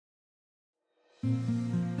It's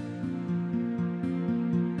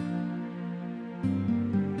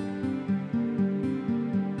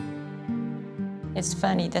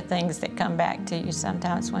funny the things that come back to you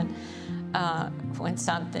sometimes when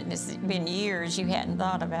something has been years you hadn't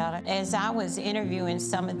thought about it. As I was interviewing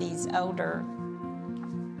some of these older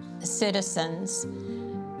citizens,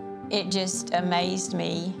 it just amazed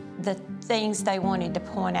me the things they wanted to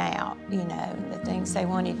point out, you know, the things they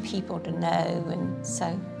wanted people to know, and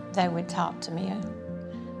so they would talk to me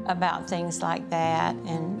about things like that,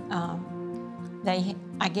 and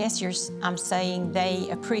I guess I'm saying they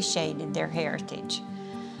appreciated their heritage.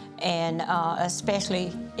 And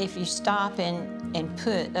especially if you stop and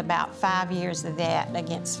put about 5 years of that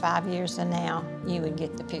against 5 years of now, you would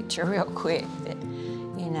get the picture real quick that,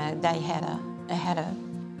 you know, they had a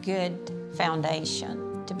good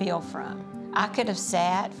foundation to build from. I could have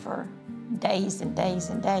sat for days and days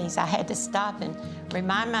and days. I had to stop and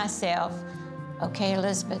remind myself, okay,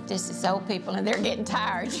 Elizabeth, this is old people and they're getting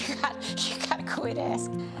tired. You got to quit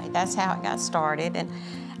asking. That's how it got started. And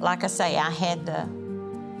like I say, I had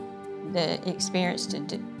the experience to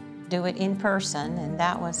do it in person, and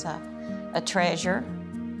that was a treasure,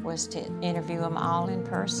 was to interview them all in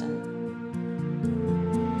person.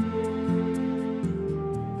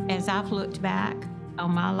 As I've looked back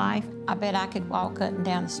on my life, I bet I could walk up and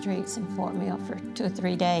down the streets in Fort Mill for 2 or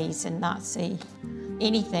 3 days and not see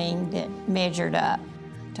anything that measured up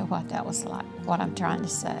to what that was like, what I'm trying to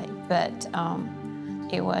say. But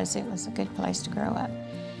it was a good place to grow up.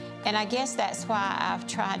 And I guess that's why I've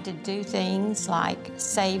tried to do things like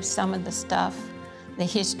save some of the stuff, the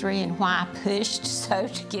history, and why I pushed so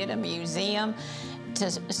to get a museum, to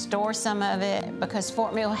store some of it, because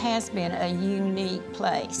Fort Mill has been a unique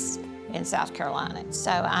place in South Carolina.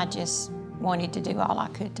 So I just wanted to do all I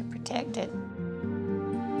could to protect it.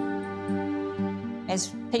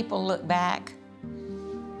 As people look back,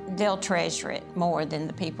 they'll treasure it more than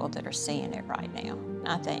the people that are seeing it right now,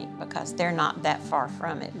 I think, because they're not that far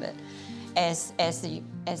from it. But as the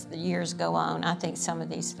years go on, I think some of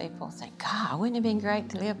these people think, God, wouldn't it have been great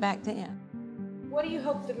to live back then? What do you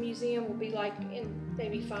hope the museum will be like in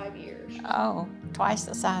maybe 5 years? Oh, twice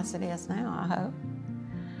the size it is now, I hope.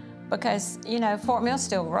 Because, you know, Fort Mill's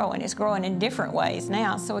still growing. It's growing in different ways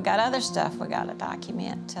now, so we got other stuff we got to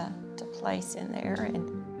document to place in there.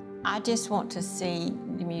 And I just want to see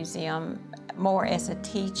the museum more as a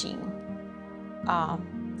teaching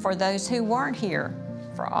for those who weren't here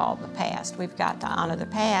for all the past. We've got to honor the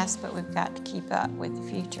past, but we've got to keep up with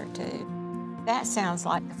the future too. That sounds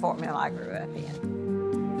like the Fort Mill I grew up in.